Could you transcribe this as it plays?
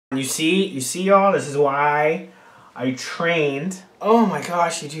you see y'all, this is why I trained. Oh my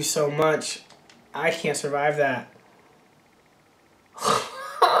gosh, you do so much. I can't survive that.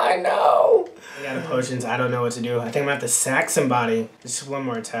 I know. I got the potions, I don't know what to do. I think I'm gonna have to sack somebody. Just one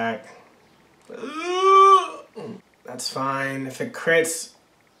more attack. That's fine. If it crits,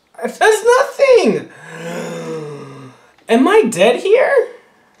 it does nothing. Am I dead here?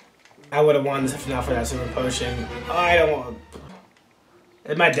 I would have won this if not for that super potion. Oh, I don't want.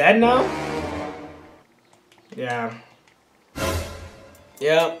 Am I dead now? Yeah.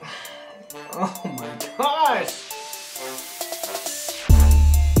 Yep. Oh my gosh.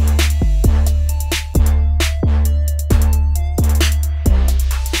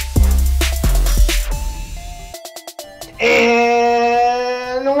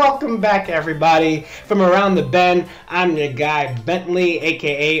 And welcome back, everybody, from Around the Bend. I'm your guy Bentley,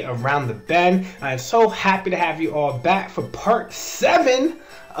 aka Around the Bend. I'm so happy to have you all back for part 7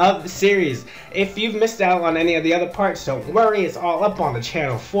 of the series. If you've missed out on any of the other parts, don't worry, it's all up on the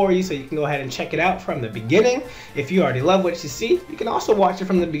channel for you, so you can go ahead and check it out from the beginning. If you already love what you see, you can also watch it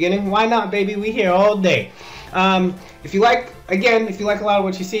from the beginning. Why not, baby? We here all day. If you like a lot of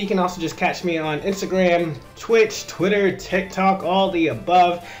what you see, you can also just catch me on Instagram, Twitch, Twitter, TikTok, all the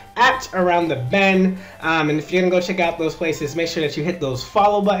above, at Around the Bend. And if you're gonna go check out those places, make sure that you hit those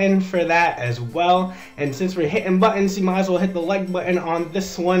follow button for that as well. And since we're hitting buttons, you might as well hit the like button on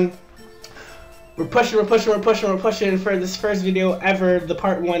this one. We're pushing for this first video ever, the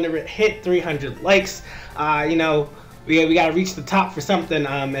part 1, to hit 300 likes. You know, we gotta reach the top for something,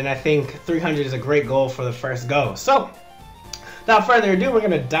 and I think 300 is a great goal for the first go. So, without further ado, we're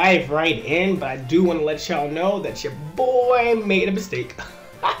gonna dive right in, but I do want to let y'all know that your boy made a mistake.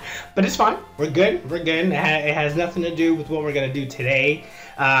 But it's fine, we're good, it has nothing to do with what we're gonna do today,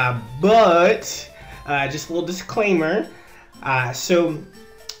 but just a little disclaimer. So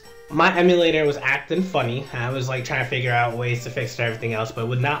my emulator was acting funny. I was like trying to figure out ways to fix it and everything else, but it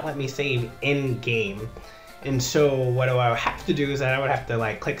would not let me save in game. And so what I would have to do is that I would have to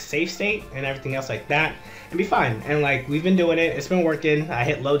like click save state and everything else like that and be fine. And like we've been doing it, it's been working. I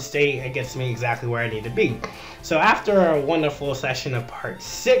hit load state, it gets me exactly where I need to be. So after a wonderful session of part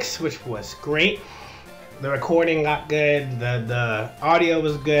 6, which was great, the recording got good, the audio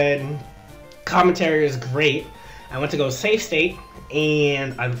was good, commentary was great. I went to go save state,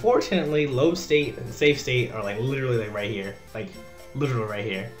 and unfortunately load state and save state are like literally like right here, like literally right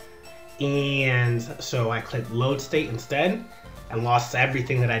here. And so I clicked load state instead and lost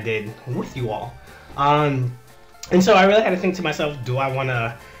everything that I did with you all. And so I really had to think to myself, do I want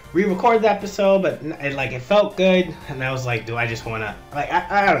to re-record the episode? But it felt good, and I was like, do I just want to, like,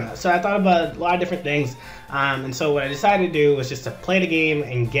 I don't know. So I thought about a lot of different things, and so what I decided to do was just to play the game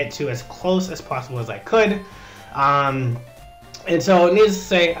and get to as close as possible as I could. And so needless to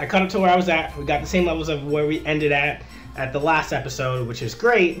say, I cut up to where I was at. We got the same levels of where we ended at the last episode, which is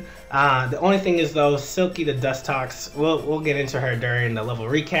great. The only thing is though, Silky the Dustox, we'll get into her during the level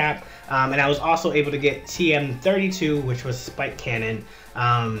recap. And I was also able to get TM32, which was Spike Cannon,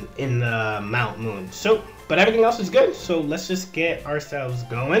 in the Mount Moon. So, but everything else is good, so let's just get ourselves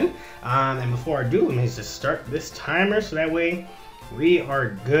going. And before I do, let me just start this timer so that way we are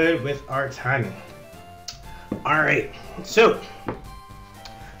good with our timing. Alright, so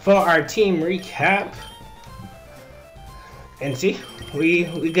for our team recap, and see, we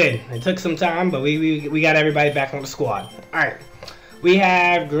good. It took some time, but we got everybody back on the squad. Alright, we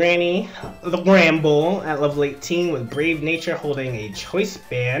have Granny the Ramble at level 18 with Brave Nature holding a Choice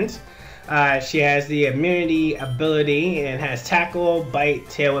Band. She has the immunity ability and has Tackle, Bite,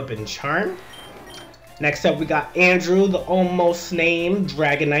 Tail Whip, and Charm. Next up, we got Andrew, the almost named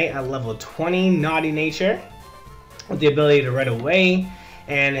Dragonite at level 20, Naughty Nature, with the ability to run away,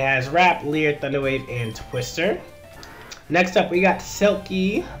 and it has Wrap, Leer, Thunderwave, and Twister. Next up, we got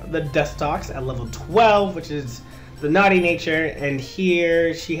Silky the Dustox at level 12, which is the Naughty Nature, and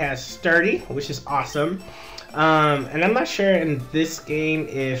here she has Sturdy, which is awesome. And I'm not sure in this game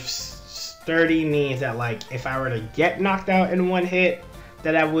if Sturdy means that, like, if I were to get knocked out in one hit,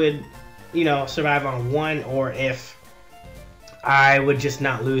 that I would, you know, survive on one, or if I would just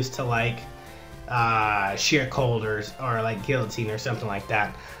not lose to, like, sheer cold or like guillotine or something like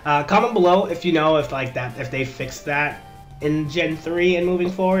that. Comment below if you know if they fixed that in Gen 3 and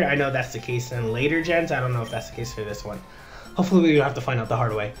moving forward. I know that's the case in later gens. I don't know if that's the case for this one. Hopefully we don't have to find out the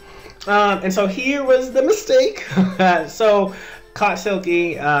hard way. And so here was the mistake. So caught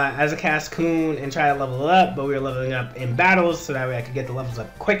Silky as a Cascoon and tried to level it up, but we were leveling up in battles so that way I could get the levels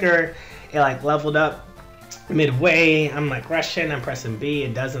up quicker. It like leveled up midway. I'm like rushing, I'm pressing B,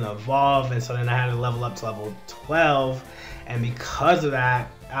 it doesn't evolve, and so then I had to level up to level 12, and because of that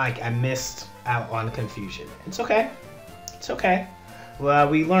I missed out on confusion. It's okay. It's okay. Well,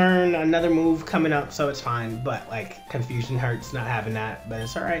 we learn another move coming up, so it's fine. But like confusion hurts not having that, but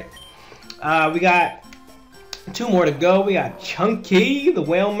it's all right. We got 2 more to go. We got Chunky, the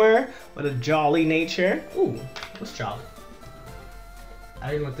Whalmer, with a jolly nature. Ooh, what's jolly?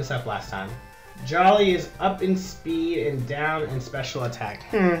 I didn't look this up last time. Jolly is up in speed and down in special attack.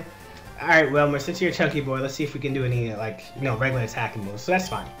 Alright, Whalmer, since you're a chunky boy, let's see if we can do any, like, you know, regular attacking moves. So that's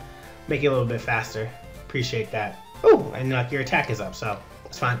fine. Make it a little bit faster. Appreciate that. Ooh, and like your attack is up, so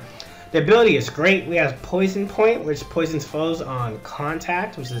that's fine. The ability is great. We have Poison Point, which poisons foes on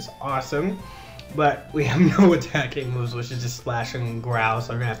contact, which is awesome. But we have no attacking moves, which is just Splash and Growl,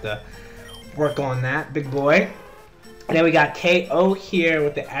 so we're gonna have to work on that, big boy. And then we got KO here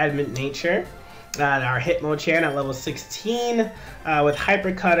with the Adamant Nature. Our Hitmonchan at level 16 with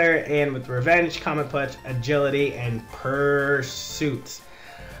Hyper Cutter and with Revenge, Comet Punch, Agility, and Pursuit.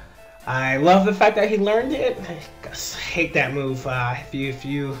 I love the fact that he learned it. I hate that move. If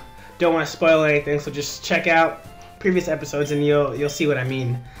you don't want to spoil anything, so just check out previous episodes and you'll see what I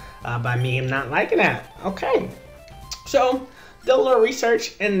mean by me not liking that. Okay, so did a little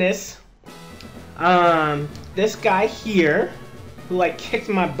research in this. This guy here, who like kicked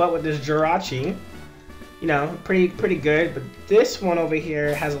my butt with this Jirachi, you know, pretty good. But this one over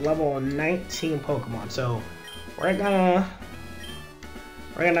here has a level 19 Pokemon, so we're gonna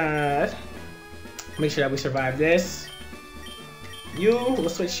make sure that we survive this. We'll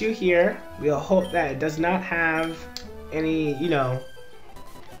switch you here. We'll hope that it does not have any, you know,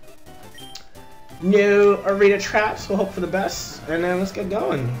 new arena traps. We'll hope for the best, and then let's get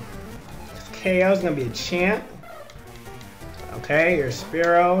going. KO is gonna be a champ. Okay, you're a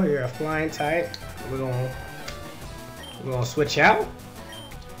Spearow, you're a flying type. We're gonna switch out.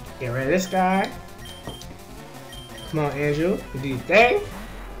 Get rid of this guy. Come on, Andrew, do your thing.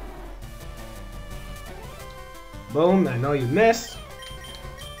 Boom, I know you missed.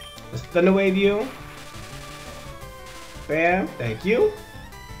 Let's Thunder Wave you. Bam, thank you.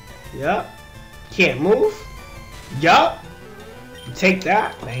 Yup. Can't move. Yup. Take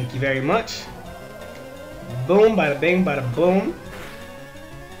that. Thank you very much. Boom, bada bing, bada boom.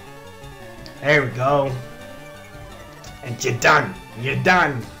 There we go. And you're done. You're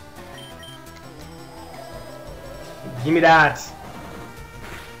done. Give me that.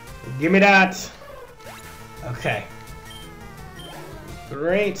 Give me that. Okay.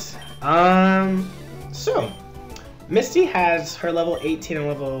 Great. So Misty has her level 18 and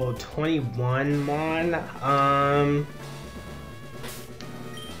level 21 Mon.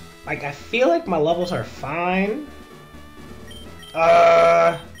 Like, I feel like my levels are fine. We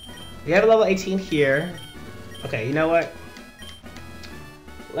have a level 18 here. Okay, you know what?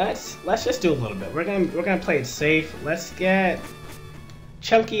 Let's just do a little bit. We're gonna play it safe. Let's get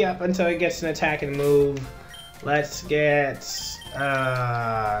Chunky up until it gets an attack and move. Let's get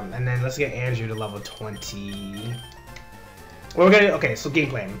and then let's get Andrew to level 20. Okay, so game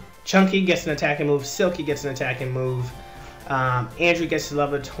plan. Chunky gets an attack and move. Silky gets an attack and move. Andrew gets to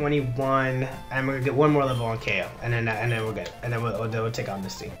level 21, and we're gonna get one more level on KO, and then we're good, and then we'll take on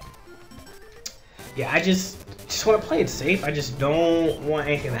Misty. Yeah, I just want to play it safe. I just don't want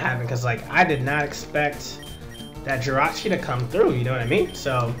anything to happen, because like I did not expect that Jirachi to come through. You know what I mean?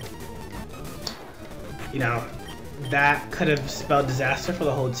 So, you know, that could have spelled disaster for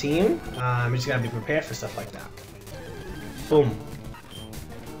the whole team. You just gotta be prepared for stuff like that. Boom.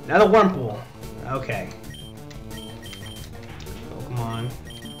 Another Wurmple. Okay. On.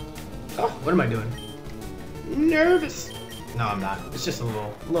 Oh, what am I doing? Nervous. No, I'm not. It's just a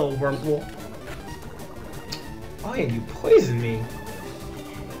little Wurmple. Oh yeah, you poisoned me.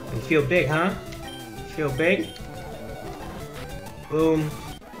 You feel big, huh? You feel big? Boom.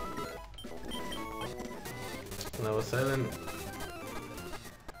 Level 7.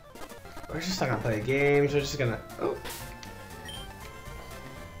 We're just not gonna play games. We're just gonna. Oh.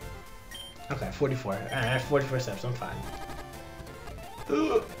 Okay, 44. Alright, I have 44 steps. I'm fine.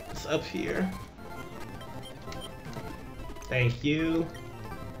 It's up here. Thank you.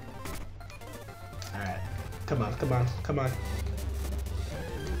 Alright. Come on, come on, come on.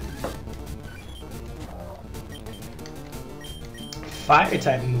 Fire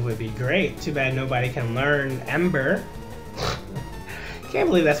type move would be great. Too bad nobody can learn Ember. Can't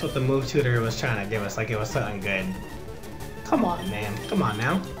believe that's what the move tutor was trying to give us, like it was something good. Come on, man. Come on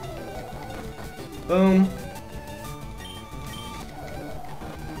now. Boom.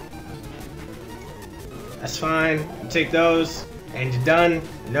 That's fine. You take those, and you're done.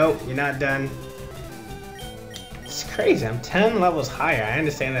 Nope, you're not done. It's crazy. I'm 10 levels higher. I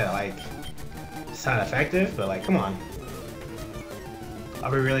understand that, like, it's not effective, but, like, come on.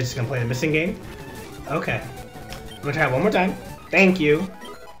 Are we really just gonna play the missing game? Okay. I'm gonna try it one more time. Thank you.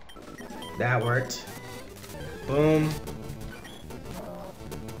 That worked. Boom.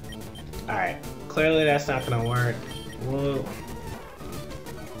 Alright. Clearly that's not gonna work. Whoa.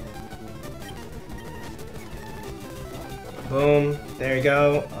 Boom. There you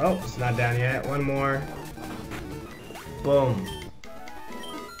go. Oh, it's not down yet. One more. Boom.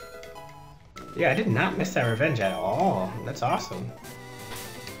 Yeah, I did not miss that revenge at all. That's awesome.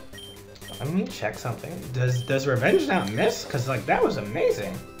 Let me check something. Does revenge not miss? Cause like that was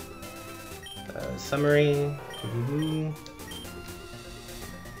amazing. Summary.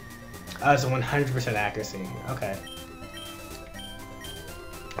 Oh, it's a 100% accuracy. Okay.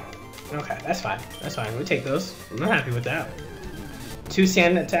 Okay, that's fine. That's fine. We take those. I'm not happy with that. 2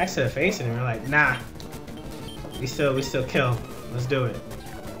 sand attacks to the face, and we're like, nah. We still kill. Let's do it.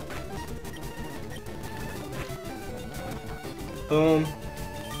 Boom.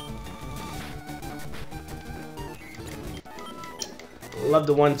 Love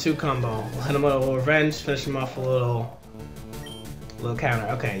the 1-2 combo. We'll hit him with a little revenge, finish him off with a little counter.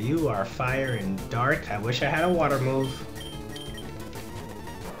 Okay, you are fire and dark. I wish I had a water move.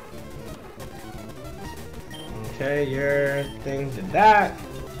 Okay, your thing did that.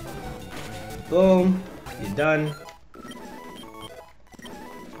 Boom. You're done.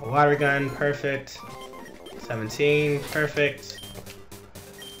 A water gun, perfect. 17, perfect.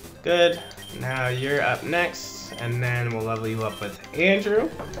 Good. Now you're up next, and then we'll level you up with Andrew,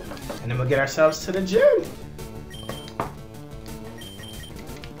 and then we'll get ourselves to the gym.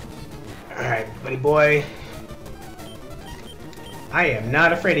 Alright, buddy boy. I am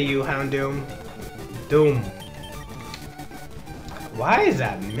not afraid of you, Houndoom. Doom. Why is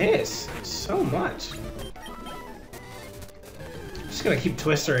that miss so much? I'm just gonna keep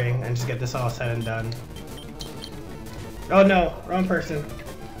twistering and just get this all said and done. Oh no, wrong person.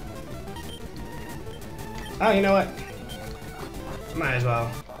 Oh, you know what? Might as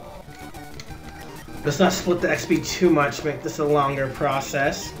well. Let's not split the XP too much, make this a longer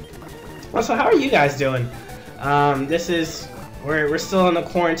process. Also, how are you guys doing? We're still in the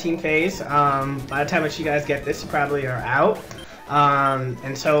quarantine phase. By the time that you guys get this, you probably are out.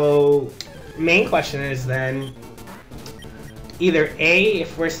 And so, main question is then, either A,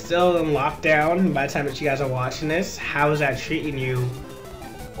 if we're still in lockdown by the time that you guys are watching this, how is that treating you?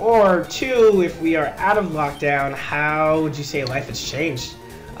 Or 2, if we are out of lockdown, how would you say life has changed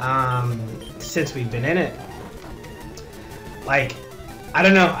since we've been in it? Like, I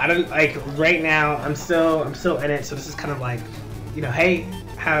don't know. Like right now. I'm still in it, so this is kind of like, you know, hey,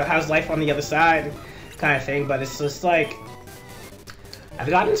 how's life on the other side, kind of thing. But it's just like I've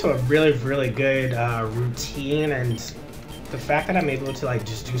gotten into a really good routine, and the fact that I'm able to like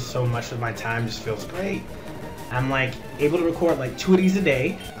just do so much with my time just feels great. I'm like able to record like 2 of these a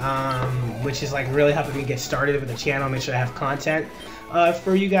day, which is like really helping me get started with the channel, make sure I have content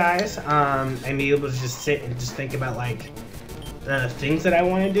for you guys, and be able to just sit and just think about like the things that I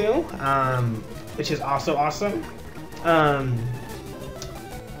want to do, which is also awesome. And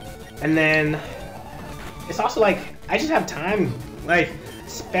then it's also like I just have time. Like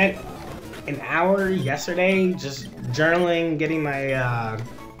spent an hour yesterday just journaling, getting my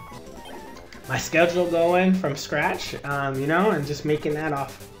my schedule going from scratch, you know, and just making that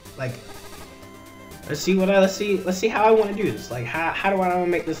off. Like, let's see how I want to do this. Like, how do I want to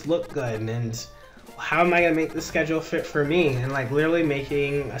make this look good, and how am I gonna make this schedule fit for me? And like literally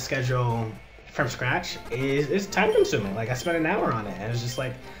making a schedule from scratch is time consuming. Like I spent an hour on it, and it's just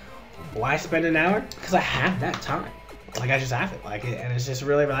like, why spend an hour? Because I have that time. Like I just have it. Like and it's just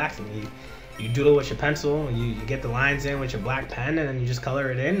really relaxing. You doodle with your pencil, you get the lines in with your black pen, and then you just color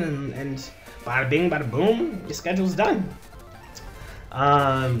it in, and bada bing, bada boom, your schedule's done.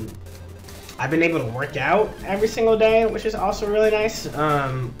 I've been able to work out every single day, which is also really nice.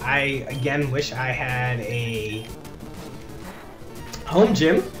 I again wish I had a home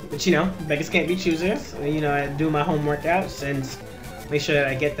gym, but you know, beggars can't be choosers. You know, I do my home workouts and make sure that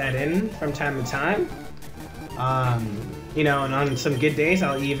I get that in from time to time. You know, and on some good days,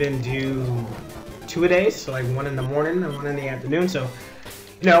 I'll even do 2 a day, so like 1 in the morning and 1 in the afternoon. So,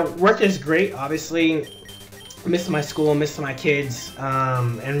 you know, work is great. Obviously, miss my school, miss my kids,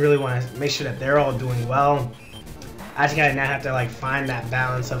 and really want to make sure that they're all doing well. I just gotta now have to like find that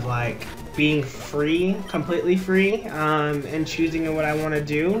balance of like being free, completely free, and choosing what I want to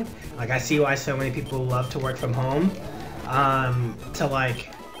do. Like I see why so many people love to work from home. To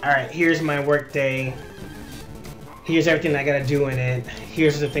like, all right, here's my work day. Here's everything I gotta do in it.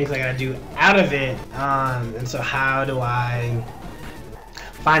 Here's the things I gotta do out of it. And so how do I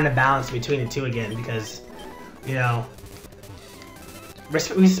find the balance between the two again? Because, you know,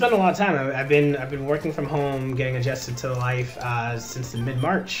 we spent a lot of time. I've been working from home, getting adjusted to life since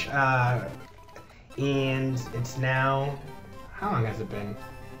mid-March, and it's now. How long has it been?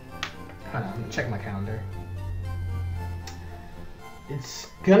 Hold on, let me check my calendar. It's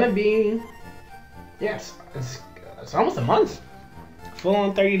gonna be, yes, it's almost a month. Full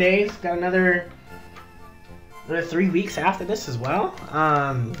on 30 days. Got another 3 weeks after this as well.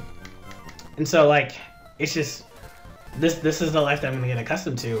 And so like, it's just this is the life that I'm gonna get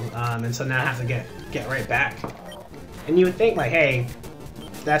accustomed to. And so now I have to get right back. And you would think like, hey,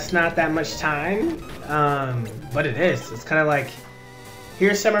 that's not that much time, but it is. It's kind of like,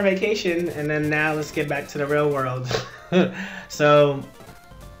 here's summer vacation, and then now let's get back to the real world. So,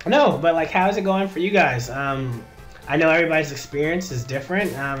 no, but like, how's it going for you guys? I know everybody's experience is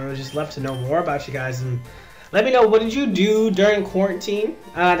different. I would just love to know more about you guys, and let me know, what did you do during quarantine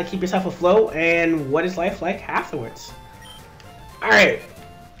to keep yourself afloat, and what is life like afterwards? All right,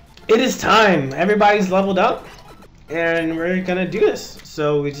 it is time. Everybody's leveled up, and we're gonna do this.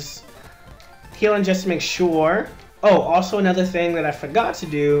 So we just healing just to make sure. Oh, also another thing that I forgot to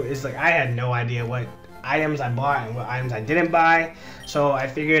do is, like, I had no idea what items I bought and what items I didn't buy. So I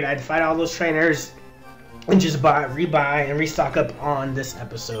figured I'd fight all those trainers and just rebuy and restock up on this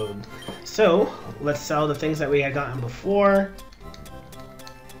episode. So let's sell the things that we had gotten before.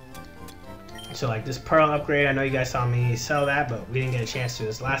 So like this pearl upgrade, I know you guys saw me sell that, but we didn't get a chance to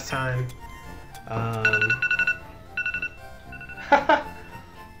this last time.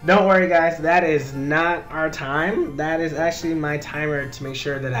 Don't worry guys, that is not our time. That is actually my timer to make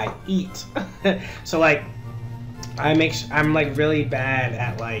sure that I eat. So like, I'm like really bad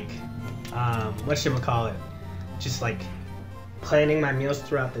at like, whatchamacallit, just like planning my meals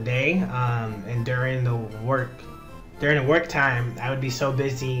throughout the day. And during the work time, I would be so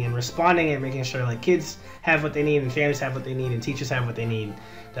busy and responding and making sure like kids have what they need and families have what they need and teachers have what they need,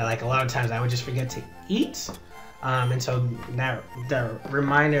 that like a lot of times I would just forget to eat. And so that the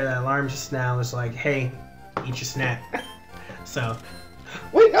reminder, that alarm just now is like, hey, eat your snack. So,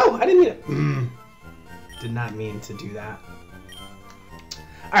 wait, no, I didn't mean it. Did not mean to do that.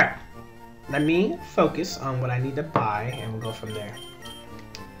 All right, let me focus on what I need to buy, and we'll go from there.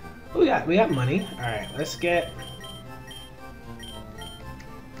 We got money. All right, let's got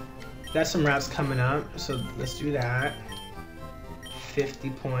some routes coming up, so let's do that.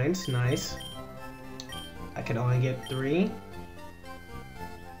 50 points, nice. I can only get 3.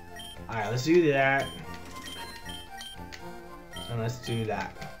 Alright, let's do that. And let's do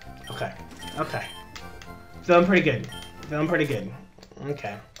that. Okay. Okay. Feeling pretty good. Feeling pretty good.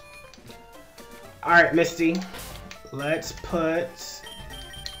 Okay. Alright, Misty. Let's put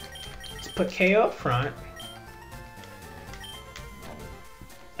KO up front.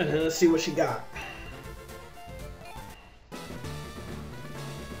 And then let's see what she got.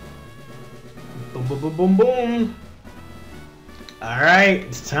 Boom, boom, boom, boom, boom. Alright,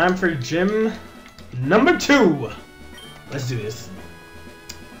 it's time for gym number 2. Let's do this.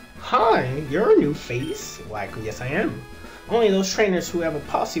 Hi, you're a new face? Why, yes I am. Only those trainers who have a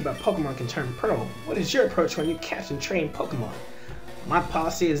policy about Pokemon can turn pro. What is your approach when you catch and train Pokemon? My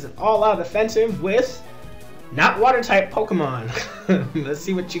policy is an all-out offensive with not water-type Pokemon. Let's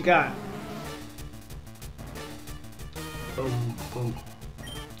see what you got. Boom, boom.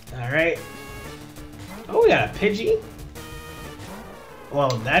 Alright. Oh, we got a Pidgey. Well,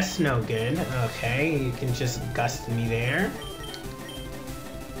 that's no good. Okay, you can just gust me there.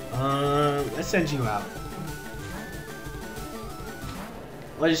 Let's send you out.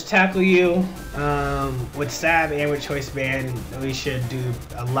 Let's just tackle you. With Stab and with Choice Band, we should do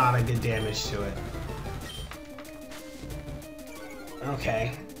a lot of good damage to it.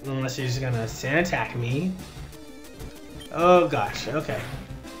 Okay, unless you're just gonna sand attack me. Oh gosh, okay.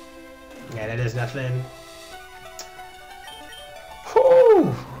 Yeah, that is nothing.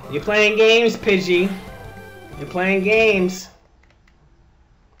 Whew! You're playing games, Pidgey. You're playing games.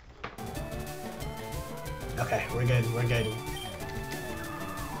 Okay, we're good, we're good.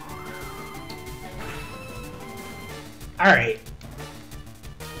 Alright.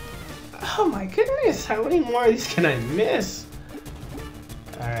 Oh my goodness, how many more of these can I miss?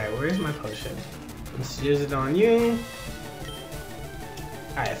 Alright, where's my potion? Let's use it on you.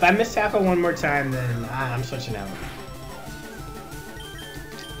 Alright, if I miss tackle one more time, then I'm switching out.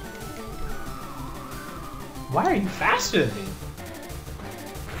 Why are you faster than me?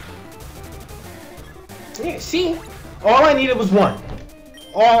 Yeah, see? All I needed was 1.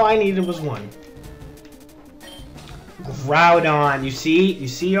 All I needed was 1. Groudon, you see? You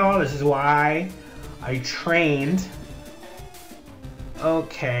see, y'all? This is why I trained.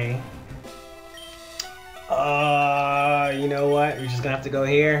 Okay. You know what? We're just gonna have to go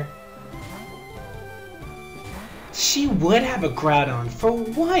here. She would have a Groudon. For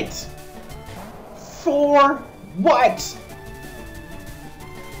what? For what?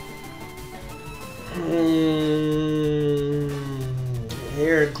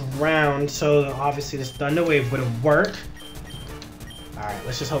 Air ground, so obviously this Thunder Wave wouldn't work. Alright,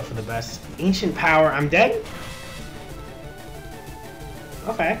 let's just hope for the best. Ancient Power, I'm dead?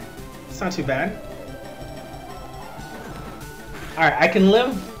 Okay, it's not too bad. Alright, I can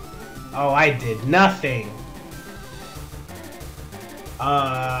live. Oh, I did nothing.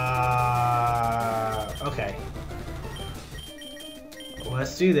 Okay.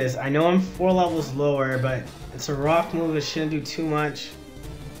 Let's do this. I know I'm 4 levels lower, but it's a rock move. It shouldn't do too much.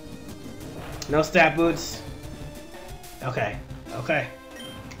 No stat boots. Okay. Okay.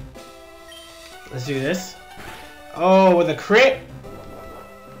 Let's do this. Oh, with a crit.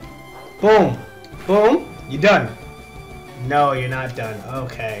 Boom. Boom. You done. No, you're not done.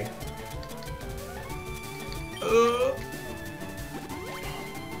 Okay.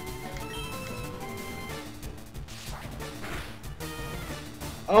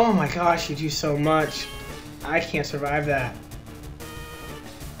 Oh my gosh, you do so much. I can't survive that.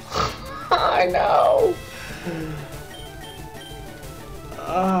 I know.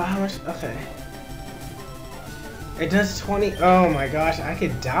 How much? Okay. It does 20. Oh my gosh, I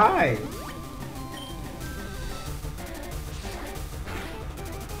could die.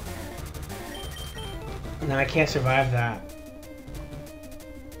 No, I can't survive that.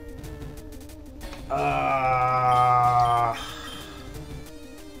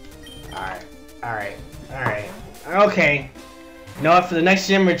 Alright. Okay. You know what? For the next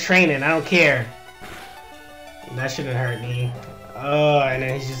gym, we're training. I don't care. That shouldn't hurt me. Oh, and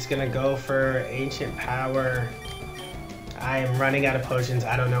then he's just gonna go for Ancient Power. I am running out of potions.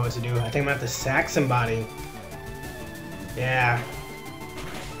 I don't know what to do. I think I'm gonna have to sack somebody. Yeah.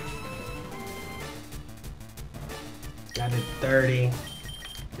 I did 30.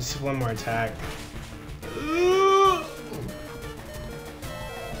 Just one more attack.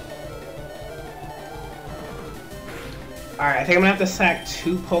 Alright, I think I'm gonna have to sack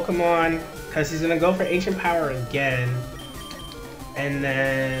 2 Pokemon because he's gonna go for Ancient Power again. And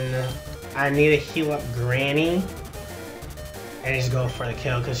then I need to heal up Granny. And just go for the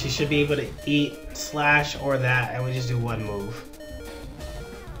kill because she should be able to eat Slash or that, and we just do one move.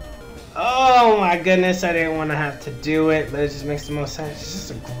 Oh my goodness, I didn't want to have to do it, but it just makes the most sense. It's just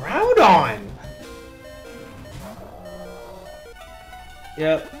a Groudon!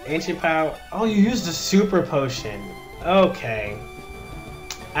 Yep, Ancient Power. Oh, you used a Super Potion. Okay.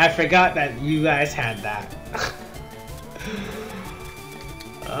 I forgot that you guys had that.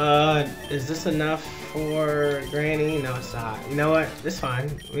 Is this enough for Granny? No, it's not. You know what? It's fine.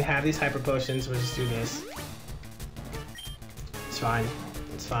 We have these Hyper Potions. We'll just do this. It's fine.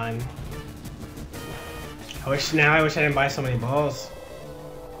 It's fine. I wish I didn't buy so many balls.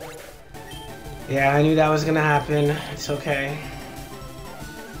 Yeah, I knew that was gonna happen. It's okay.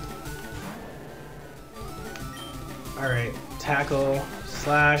 Alright, tackle,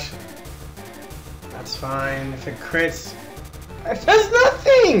 slash. That's fine. If it crits, it does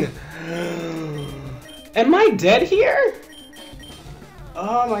nothing! Am I dead here?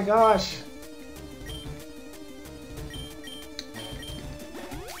 Oh my gosh.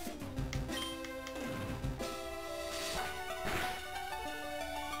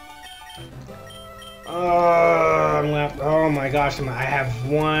 Oh my gosh, I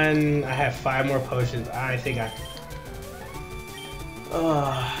have 5 more potions. I think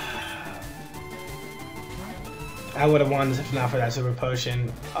I would have won this if not for that super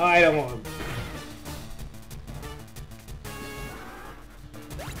potion. Oh, I don't want.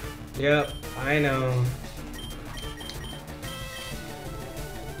 Yep, I know.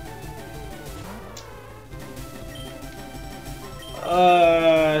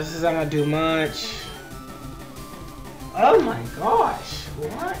 This is not gonna do much. Oh my gosh,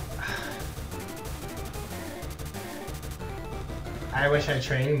 what? I wish I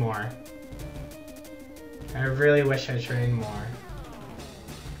trained more. I really wish I trained more.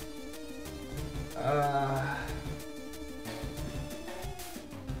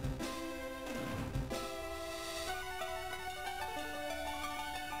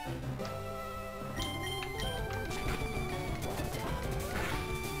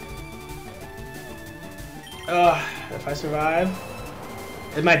 If I survive.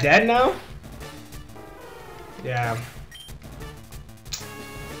 Am I dead now? Yeah.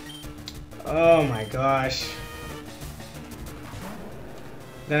 Oh my gosh.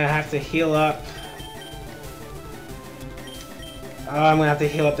 Then I have to heal up. Oh, I'm gonna have to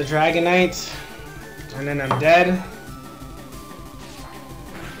heal up the Dragonite. And then I'm dead.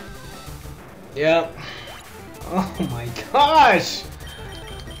 Yep. Oh my gosh!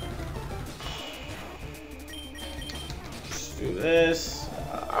 Let's do this.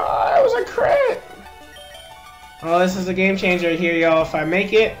 That was a crit! Oh, this is a game changer here, y'all. If I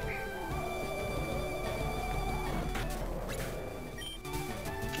make it.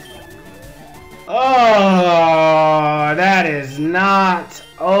 Oh, that is not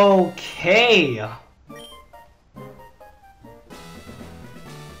okay.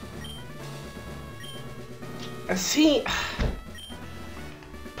 See,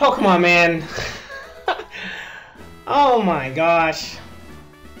 Pokemon, man. Oh my gosh.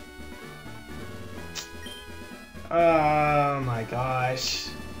 Oh my gosh.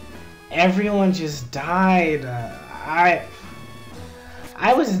 Everyone just died.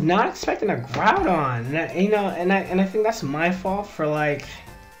 I was not expecting a Groudon, and I think that's my fault for like.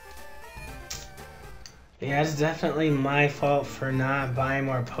 Yeah, it's definitely my fault for not buying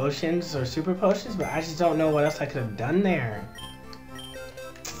more potions or super potions, but I just don't know what else I could have done there.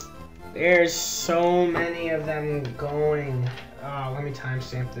 There's so many of them going. Oh, let me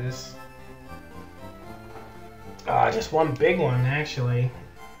timestamp this. Just one big one, actually.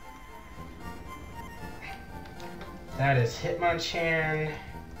 That is Hitmonchan.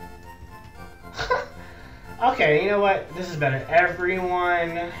 Okay, you know what? This is better.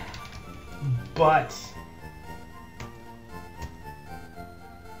 Everyone but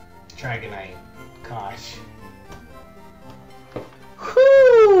Dragonite. Gosh.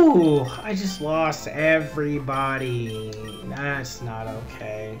 Whew! I just lost everybody. That's not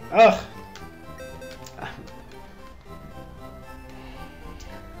okay. Ugh!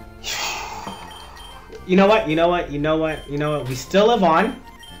 You know what? We still live on.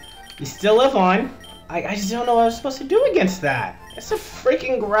 We still live on. I just don't know what I was supposed to do against that. It's a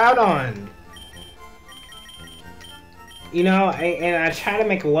freaking Groudon. You know, I try to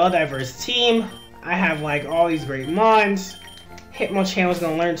make a well-diverse team. I have like all these great mons. Hitmonchan was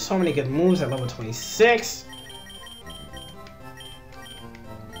gonna learn so many good moves at level 26.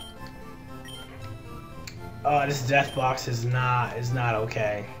 Oh, this death box is not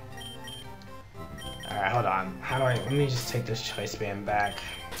okay. Alright, hold on. How do let me just take this choice band back.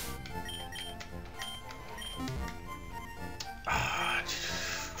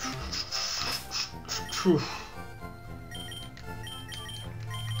 Whew.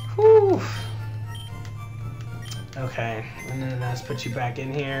 Okay, and then let's put you back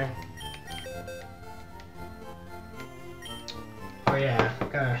in here. Oh yeah,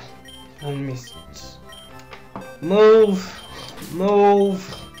 gotta let me move.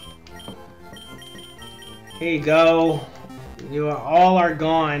 Here you go. You all are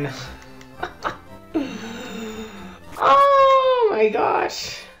gone. Oh my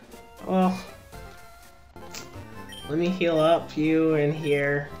gosh. Well, let me heal up you in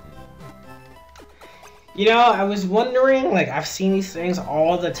here. You know, I was wondering, like, I've seen these things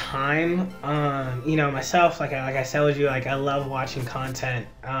all the time. You know, myself, like I said with you, like, I love watching content,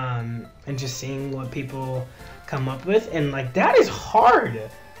 and just seeing what people come up with, and like, that is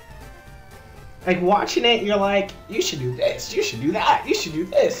hard. Like, watching it, you're like, you should do this, you should do that, you should do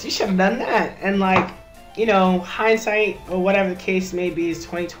this, you should have done that, and like, you know, hindsight, or whatever the case may be, is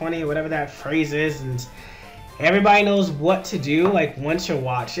 20/20, or whatever that phrase is, and everybody knows what to do, like, once you're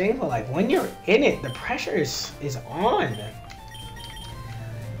watching, but like, when you're in it, the pressure is on.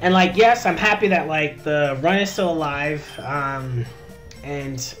 And like, yes, I'm happy that like, the run is still alive,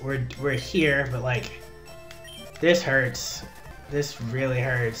 and we're here, but like, this hurts. This really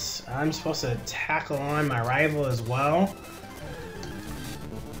hurts. I'm supposed to tackle on my rival as well.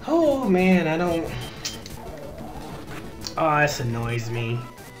 Oh man, I don't... Oh, this annoys me.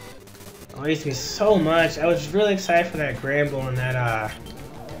 Annoys me so much. I was really excited for that Gramble and that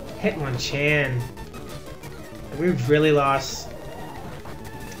Hitmonchan. We've really lost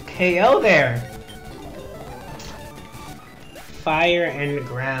KO there. Fire and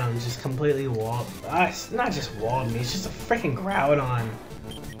ground just completely walled. It's not just walled me, it's just a freaking Groudon.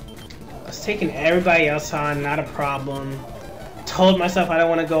 I was taking everybody else on, not a problem. Told myself I don't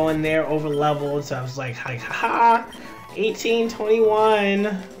want to go in there over leveled, so I was like, haha, 18, 21.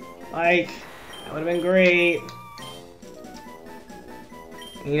 Like, that would have been great.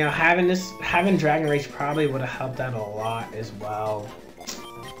 You know, having Dragon Rage probably would have helped out a lot as well.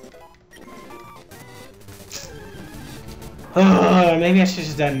 Maybe I should have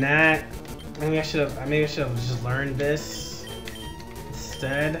just done that. Maybe I should have just learned this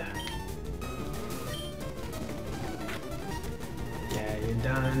instead. Yeah, you're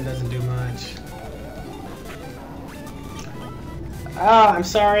done. Doesn't do much. Oh, I'm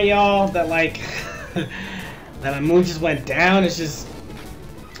sorry, y'all. That like, Then my mood just went down. It's just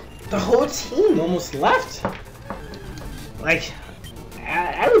the whole team almost left. Like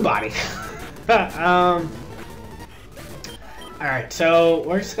everybody. All right, so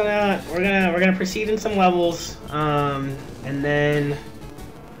we're gonna proceed in some levels, and then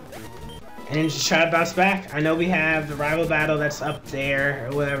just try to bounce back. I know we have the rival battle that's up there,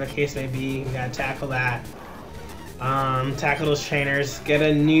 or whatever the case may be. We gotta tackle that. Tackle those trainers. Get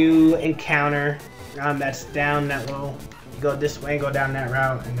a new encounter that's down that little. You go this way, go down that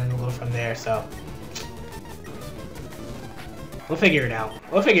route, and then we'll go from there. So we'll figure it out.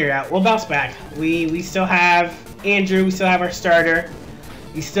 We'll figure it out. We'll bounce back. We still have Andrew. We still have our starter.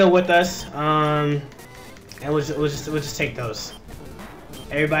 He's still with us. And we'll just take those.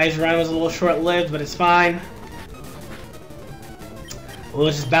 Everybody's run was a little short-lived, but it's fine. We'll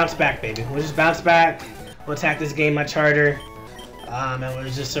just bounce back, baby. We'll just bounce back. We'll attack this game much harder, and we'll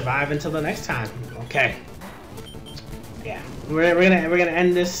just survive until the next time. Okay. Yeah, we're gonna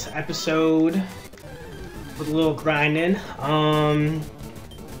end this episode with a little grinding.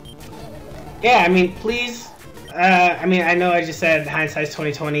 Yeah, I mean, please. I mean, I know I just said hindsight's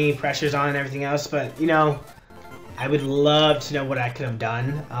 20/20, pressure's on, and everything else, but you know, I would love to know what I could have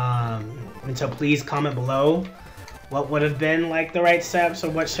done. And so please comment below what would have been like the right steps, or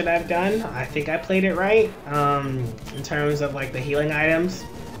what should I have done. I think I played it right in terms of like the healing items.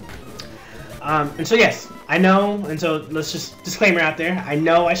 And so yes, I know, and so let's just disclaimer out there. I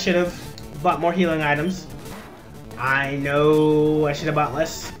know I should have bought more healing items. I know I should have bought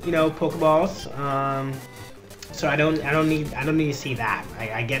less, you know, Pokeballs. So I don't need to see that.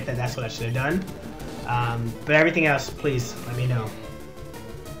 I get that that's what I should have done. But everything else, please let me know.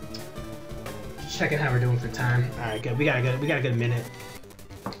 Just checking how we're doing for time. All right, good. We got a good minute.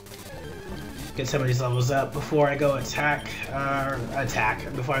 Get some of these levels up before I go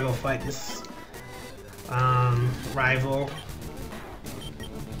before I go fight this rival.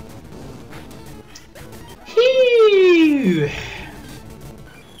 Whew.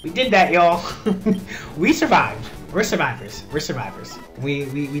 We did that, y'all. We survived. We're survivors. We're survivors.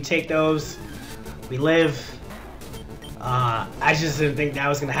 We take those. We live. I just didn't think that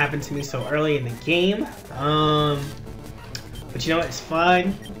was gonna happen to me so early in the game. But you know what? It's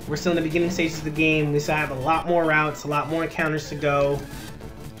fine. We're still in the beginning stages of the game. We still have a lot more routes, a lot more encounters to go.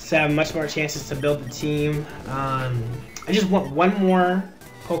 Still have much more chances to build the team. I just want one more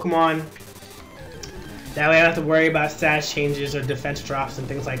Pokemon. That way I don't have to worry about status changes or defense drops and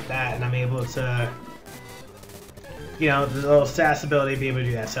things like that, and I'm able to, you know, the little status ability to be able to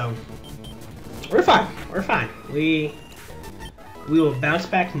do that. So we're fine. We're fine. We will bounce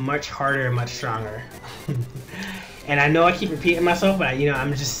back much harder and much stronger. And I know I keep repeating myself, but you know,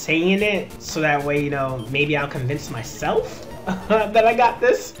 I'm just saying it so that way, you know, maybe I'll convince myself that I got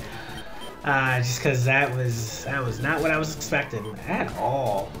this. Just because that was not what I was expecting at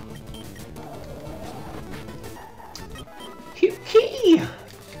all. Key.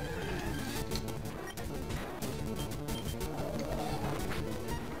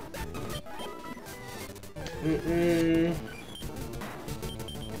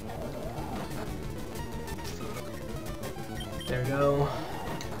 There we go.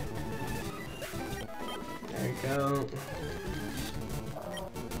 There we go.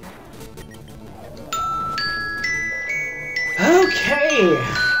 Okay.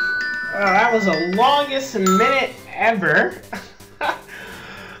 Oh, that was the longest minute ever.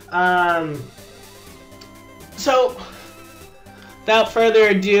 So without further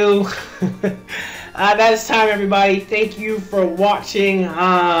ado, that is time, everybody. Thank you for watching.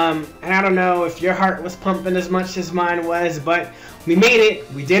 And I don't know if your heart was pumping as much as mine was, but we made it.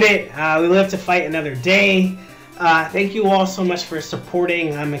 We did it. We live to fight another day. Thank you all so much for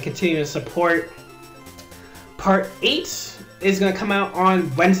supporting. I'm gonna continue to support. Part 8 is going to come out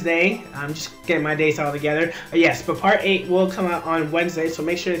on Wednesday. I'm just getting my dates all together. Yes, but part 8 will come out on Wednesday, so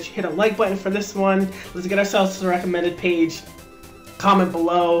make sure that you hit a like button for this one. Let's get ourselves to the recommended page. Comment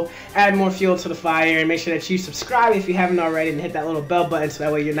below, add more fuel to the fire, and make sure that you subscribe if you haven't already, and hit that little bell button so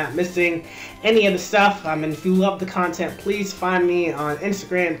that way you're not missing any of the stuff. And if you love the content, please find me on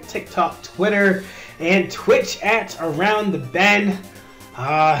Instagram, TikTok, Twitter, and Twitch at Around the Bend.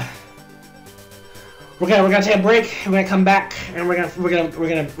 We're gonna take a break. We're gonna come back, and we're gonna feel good. We're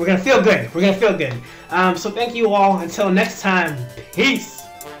gonna feel good. So thank you all. Until next time, peace.